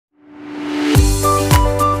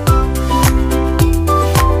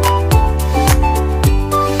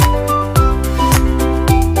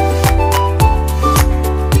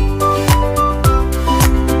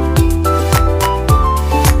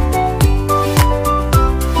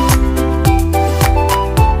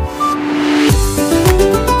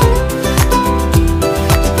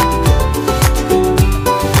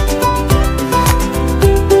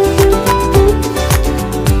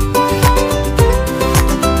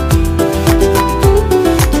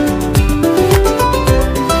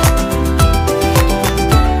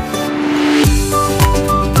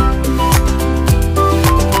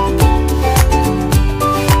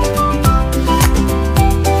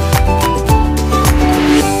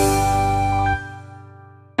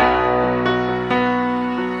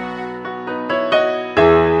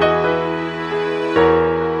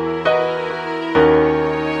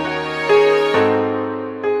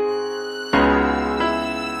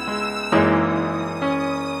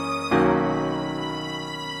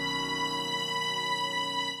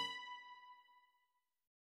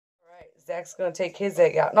Zach's going to take his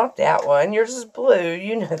egg out. Not that one. Yours is blue.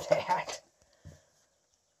 You know that.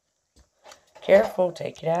 Careful.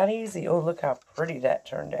 Take it out easy. Oh, look how pretty that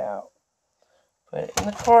turned out. Put it in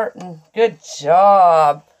the carton. Good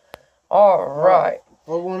job. All right.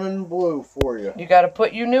 Put one in blue for you. You got to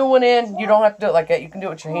put your new one in. You don't have to do it like that. You can do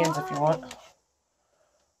it with your hands if you want.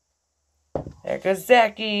 There goes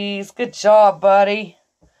Zacky's. Good job, buddy.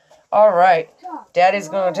 All right. Daddy's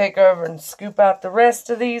going to take over and scoop out the rest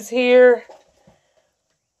of these here.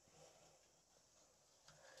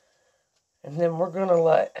 And then we're going to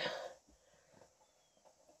let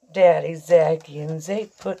Daddy, Zachy, and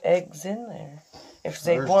Zake put eggs in there. If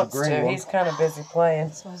Zake wants to. He's kind of busy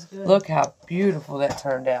playing. Smells good. Look how beautiful that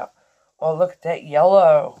turned out. Oh, look at that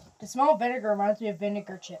yellow. The smell of vinegar reminds me of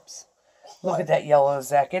vinegar chips. Look at that yellow,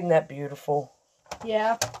 Zach. Isn't that beautiful?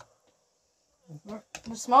 Yeah.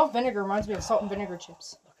 The smell of vinegar reminds me of salt and vinegar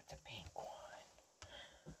chips. Look at the pink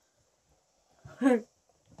one.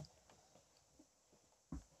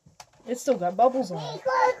 It's still got bubbles on it.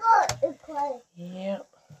 Yep.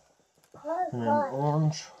 And then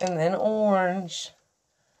orange. And then orange.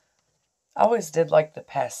 I always did like the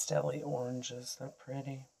pastel-y oranges. They're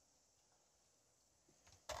pretty.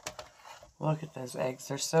 Look at those eggs.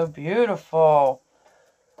 They're so beautiful.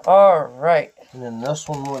 All right. And then this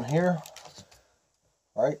one went here.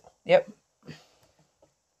 Right? Yep.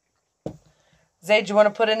 Zay, do you want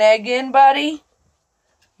to put an egg in, buddy?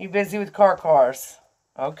 You busy with cars?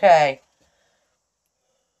 Okay.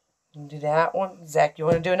 You can do that one. Zach, you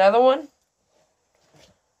want to do another one?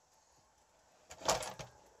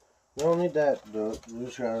 We don't need that to do it. We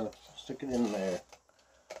just gotta stick it in there.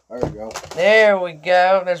 There we go. There we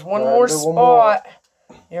go. There's one more spot.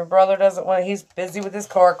 Your brother doesn't want. He's busy with his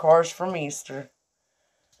cars from Easter.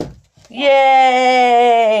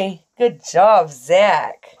 Yay! Good job,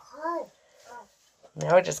 Zach.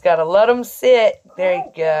 Now we just gotta let them sit. There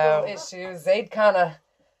you go. Issues. They'd kind of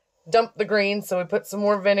dumped the greens, so we put some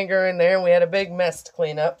more vinegar in there, and we had a big mess to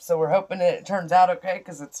clean up. So we're hoping that it turns out okay,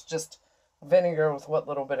 because it's just vinegar with what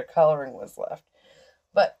little bit of coloring was left.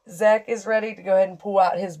 But Zach is ready to go ahead and pull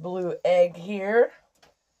out his blue egg here.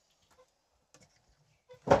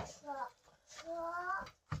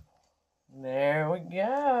 There we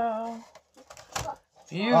go.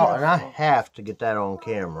 Beautiful. Oh, and I have to get that on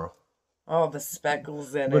camera. Oh, the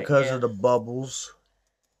speckles in it. Because of the bubbles.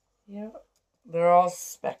 Yep. They're all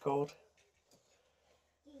speckled.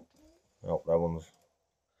 Oh, that one's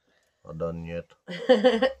not done yet.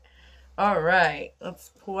 All right. Let's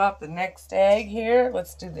pull out the next egg here.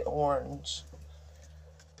 Let's do the orange.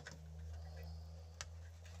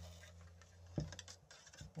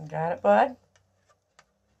 You got it, bud?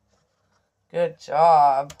 Good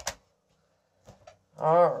job.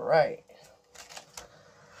 All right.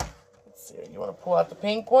 Let's see. You want to pull out the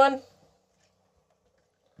pink one?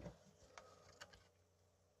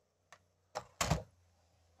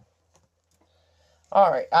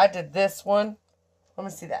 All right. I did this one. Let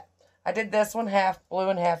me see that. I did this one half blue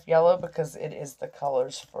and half yellow because it is the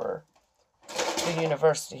colors for the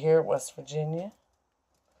university here at West Virginia.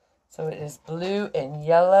 So it is blue and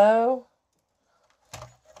yellow.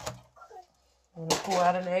 Want to pull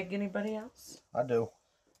out an egg, anybody else? I do.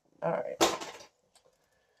 All right.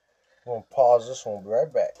 We'll pause this one. We'll be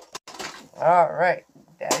right back. All right.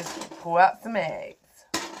 Daddy's going to pull out some eggs.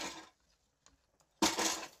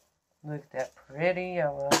 Look at that pretty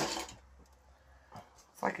yellow.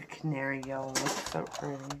 It's like a canary yellow. Looks so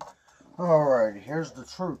pretty. Alright, here's the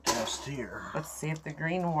true test here. Let's see if the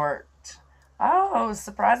green worked. Oh,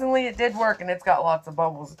 surprisingly it did work, and it's got lots of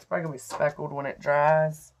bubbles. It's probably going to be speckled when it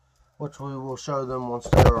dries. Which we will show them once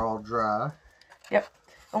they're all dry. Yep.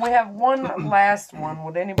 And we have one last one.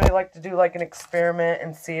 Would anybody like to do like an experiment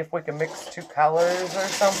and see if we can mix two colors or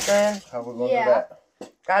something? How we going to do that?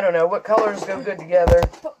 I don't know. What colors go good together?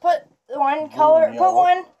 Put one color.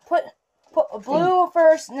 Put blue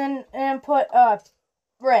first, and then put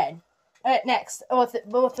red next. With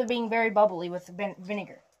it being very bubbly with the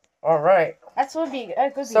vinegar. All right. That's what would be.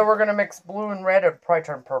 So we're gonna mix blue and red. It'll probably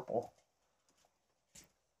turn purple.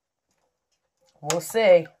 We'll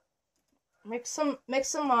see. Mix some.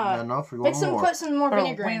 Enough, Put some more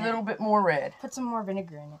vinegar in it. A little bit more red. Put some more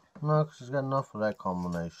vinegar in it. No, because she's got enough of that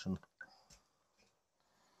combination.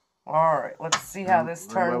 Alright, let's see how this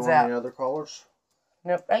turns out. Any other colors?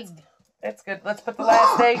 Nope, that's good. Let's put the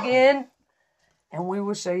last egg in, and we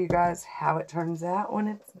will show you guys how it turns out when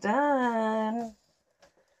it's done.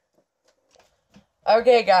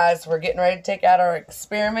 Okay, guys, we're getting ready to take out our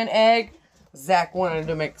experiment egg. Zach wanted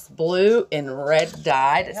to mix blue and red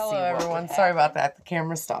dye to Hello, everyone. Sorry about that. The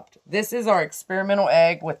camera stopped. This is our experimental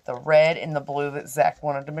egg with the red and the blue that Zach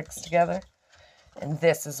wanted to mix together. And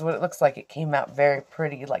this is what it looks like. It came out very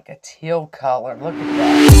pretty, like a teal color. Look at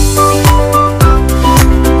that.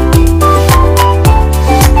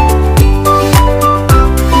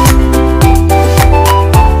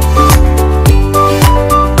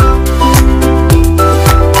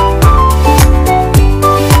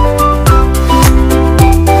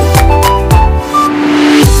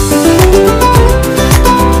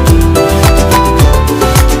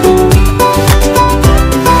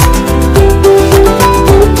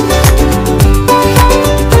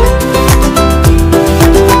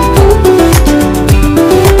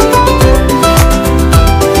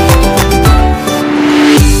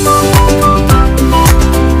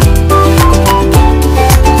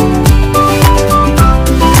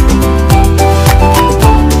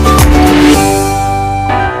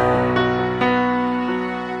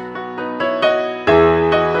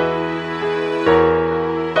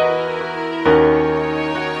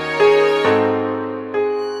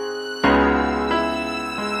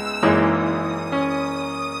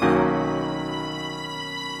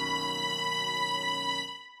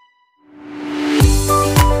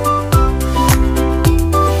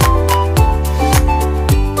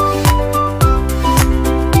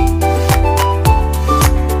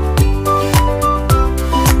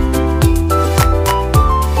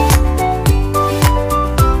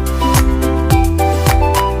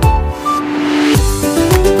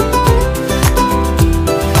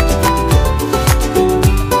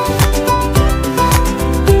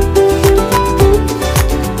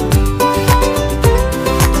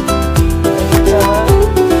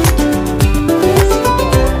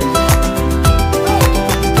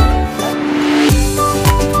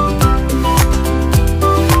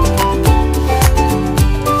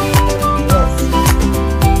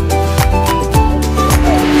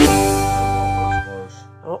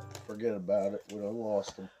 Forget about it. We done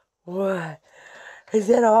lost them. What? Is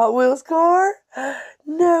that a Hot Wheels car?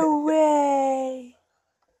 No way.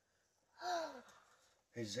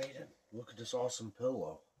 Hey, Zayden, look at this awesome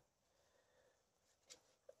pillow.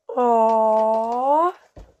 Aww.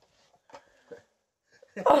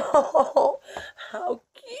 Oh, how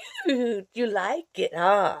cute. You like it,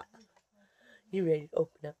 huh? You ready to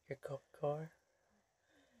open up your car?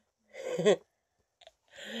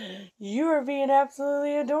 You are being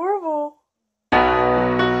absolutely adorable.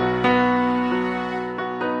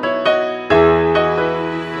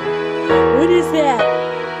 What is that?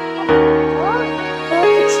 Paw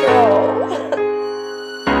Patrol.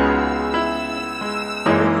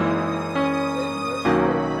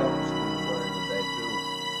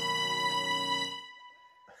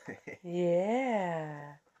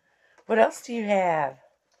 Yeah. What else do you have?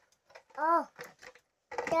 Oh,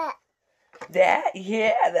 that. That?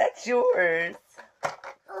 Yeah, that's yours.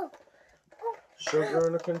 Sugar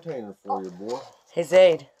in a container for you, boy. Hey,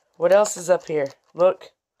 Zaid, what else is up here?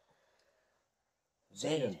 Look.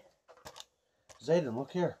 Zayden. Zayden,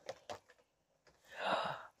 look here.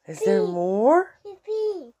 Is there more?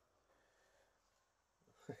 Pee.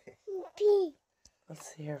 Pee.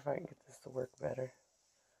 Let's see here if I can get this to work better.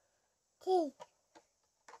 Pee.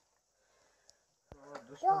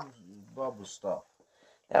 This one's Bubba stuff.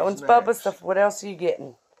 That one's Bubba stuff. What else are you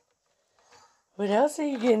getting? What else are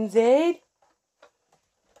you getting, Zaid?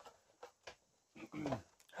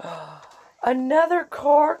 Another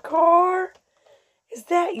car? Is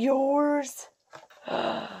that yours?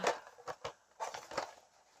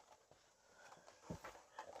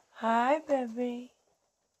 Hi, baby.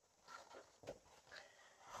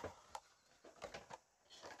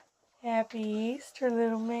 Happy Easter,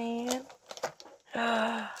 little man.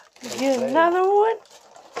 You get another one?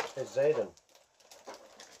 Hey, Zayden.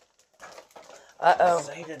 Uh-oh.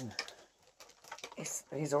 Zayden.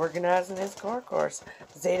 He's organizing his cars.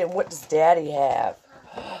 Zayden, what does Daddy have?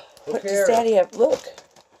 What here. does Daddy have? Look.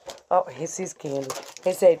 Oh, he sees candy.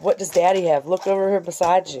 Hey, Zaid, what does Daddy have? Look over here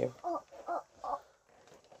beside you.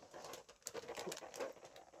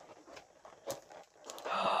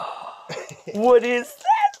 What is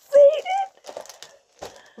that,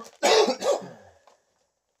 Zayden?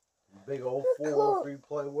 Big old 4 for you to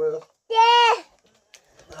play with. Yeah.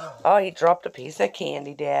 Oh, he dropped a piece of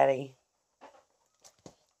candy, Daddy.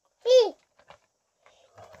 Pee.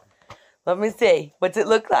 Let me see. What's it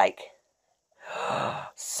look like?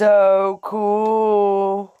 So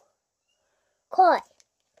cool. Car.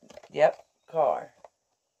 Yep, car.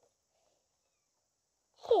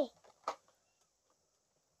 Pee.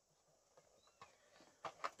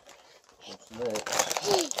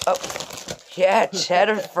 next? Oh, yeah,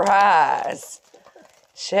 cheddar fries.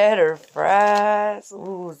 Cheddar fries.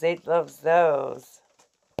 Ooh, Zayd loves those.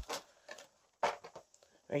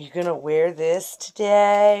 Are you going to wear this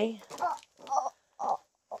today?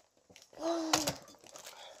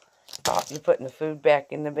 Oh, you're putting the food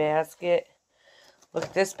back in the basket. Look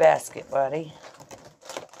at this basket, buddy.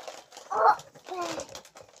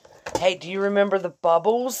 Hey, do you remember the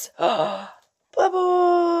bubbles? Bubbles!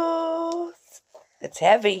 It's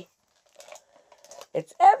heavy.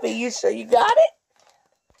 It's heavy. You sure you got it?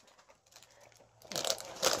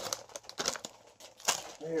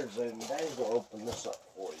 Here, Zayden. Daddy's going to open this up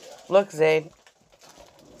for you. Look, Zayd.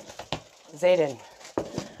 Zayden,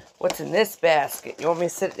 what's in this basket? You want me to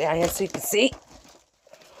sit down here so you can see?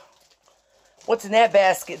 What's in that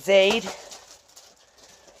basket, Zayd?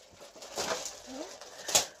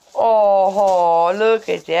 Oh, look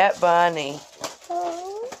at that bunny.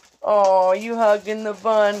 Oh, you hugging the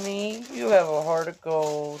bunny. You have a heart of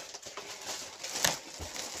gold.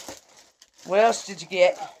 What else did you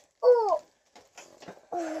get?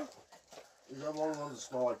 Is that one of those that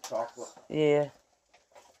smell like chocolate? Yeah.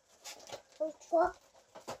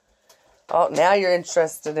 Oh, now you're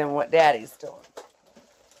interested in what Daddy's doing.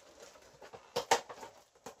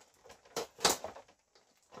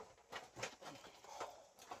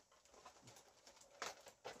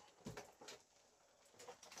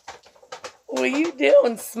 What are you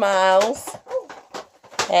doing, Smiles?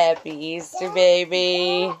 Happy Easter,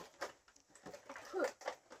 baby.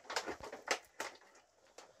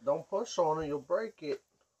 Don't push on it, you'll break it.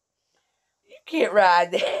 You can't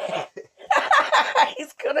ride that.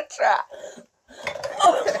 He's gonna try.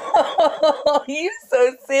 Oh, you're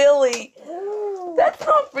so silly. That's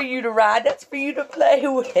not for you to ride. That's for you to play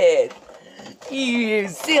with. You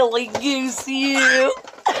silly goose, you.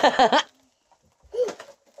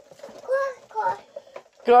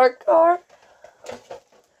 Car.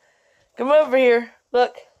 Come over here.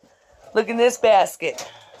 Look. Look in this basket.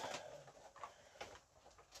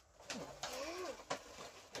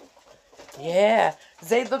 Yeah.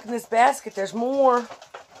 Zayd, look in this basket. There's more.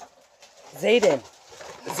 Zayden.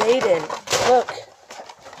 Look.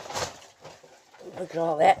 Look at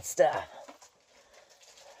all that stuff.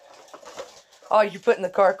 Oh, you're putting the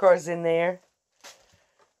cars in there.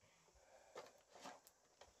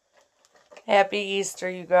 Happy Easter,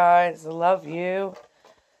 you guys. I love you.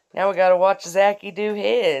 Now we gotta watch Zachy do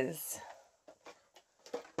his.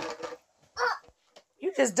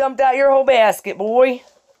 You just dumped out your whole basket, boy.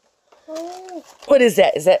 What is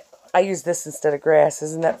that? I use this instead of grass.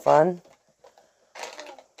 Isn't that fun?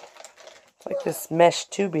 It's like this mesh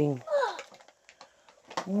tubing.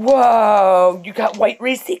 Whoa! You got white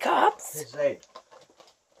Reese cups? Hey,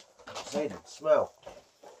 Zayden, smell.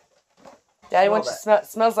 Daddy wants you to smell. It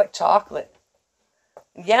smells like chocolate.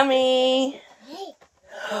 Yummy!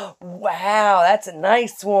 Wow, that's a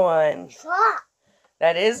nice one. Truck.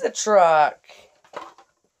 That is a truck.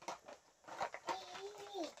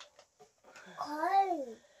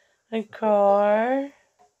 A car.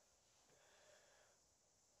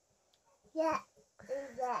 Yeah.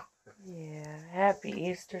 Yeah. Happy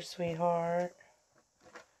Easter, sweetheart.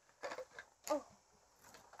 Is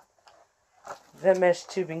that mesh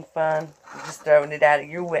tubing fun? I'm just throwing it out of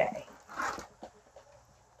your way.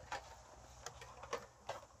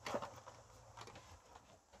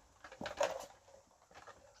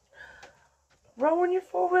 Rolling your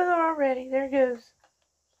four-wheeler already. There it goes.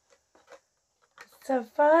 So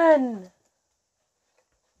fun.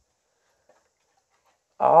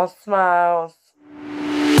 All smiles.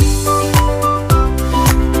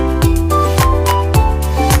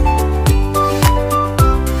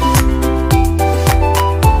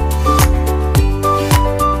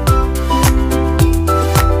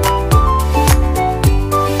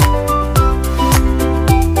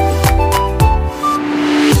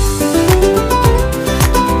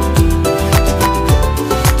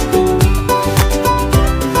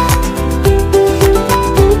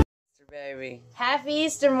 Baby. Happy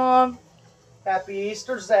Easter, Mom. Happy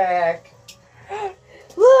Easter, Zach.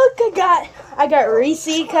 Look, I got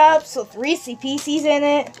Reese cups with Reese Pieces in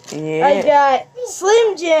it. Yeah. I got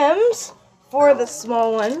Slim Jims for the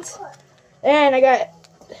small ones, and I got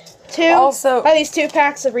these 2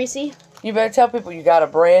 packs of Reese. You better tell people you got a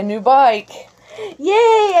brand new bike.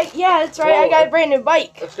 Yay! Yeah, that's right. Well, I got a brand new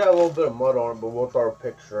bike. It's got a little bit of mud on it, but we'll throw a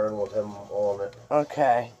picture in with him on it.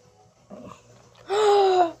 Okay.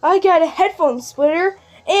 I got a headphone splitter,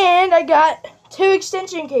 and I got 2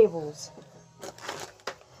 extension cables.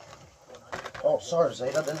 Oh, sorry,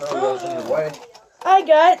 Zayden. I didn't know that was in your way. I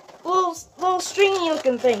got little stringy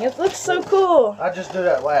looking thing. It looks so cool. I just do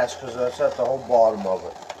that last because that's at the whole bottom of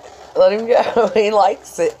it. Let him go. He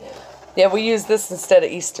likes it. Yeah, we use this instead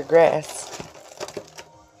of Easter grass.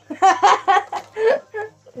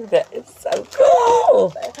 That is so cool.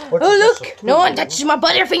 What's Oh this? look! No one touches my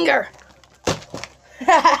butterfinger.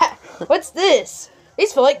 What's this?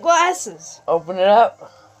 These feel like glasses. Open it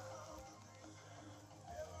up.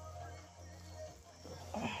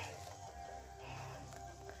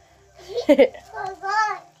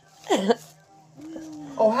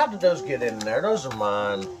 Oh, how did those get in there? Those are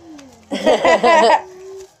mine.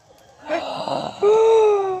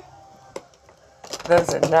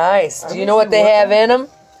 Those are nice. Do you know what they have in them?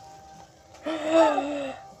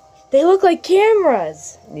 They look like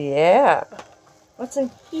cameras. Yeah. What's in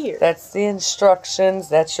here? That's the instructions.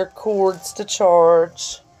 That's your cords to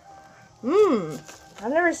charge. I've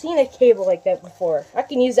never seen a cable like that before. I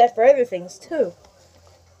can use that for other things too.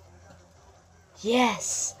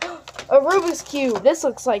 Yes, a Rubik's Cube. This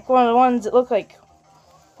looks like one of the ones that look like.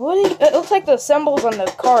 It looks like the symbols on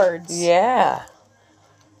the cards. Yeah.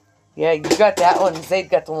 Yeah, you got that one. Zayd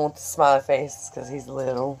got the one with the smiley face because he's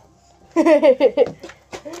little. And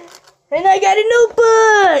I got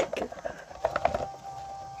a notebook.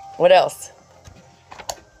 What else?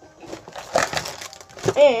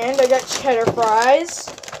 And I got cheddar fries.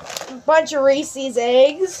 A bunch of Reese's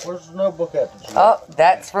eggs. Where's the notebook at? Oh,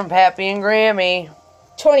 that's from Pappy and Grammy.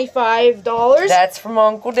 $25. That's from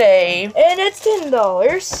Uncle Dave. And it's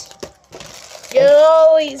 $10. Get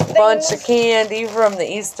all these things. Bunch of candy from the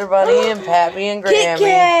Easter Bunny and Pappy and Kit Grammy.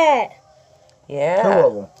 Kat. Yeah. 2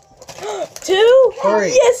 of them. 2?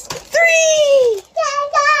 3. Yes, 3.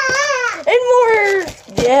 And more.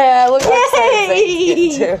 Yeah, look how excited Yay!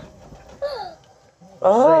 Zayd's getting too.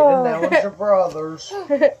 Oh. And that Oh. one's your brother's.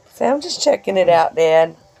 So I'm just checking it out,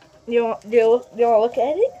 Dad. Do you want to look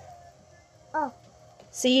at it? Oh.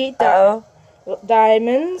 See, Oh.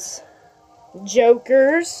 diamonds,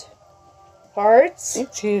 jokers, hearts. You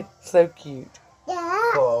two, so cute.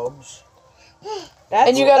 Clubs. That's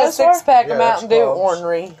And you got a those are- 6-pack Yeah, of that's Mountain Dew clubs.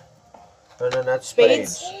 ornery. And then that's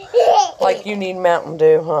Spades. spades. Like you need Mountain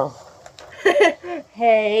Dew, huh?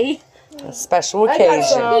 Hey, A special I got occasion.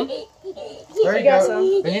 some. There you got go.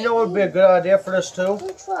 some. And you know what would be a good idea for this too?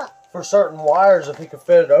 For certain wires, if he could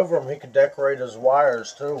fit it over them, he could decorate his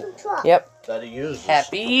wires too. Yep. That he uses.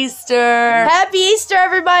 Happy Easter. Happy Easter,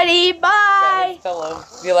 everybody! Bye. Pillow.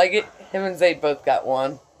 You like it? Him and Zayd both got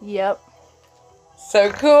one. Yep.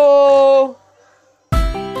 So cool.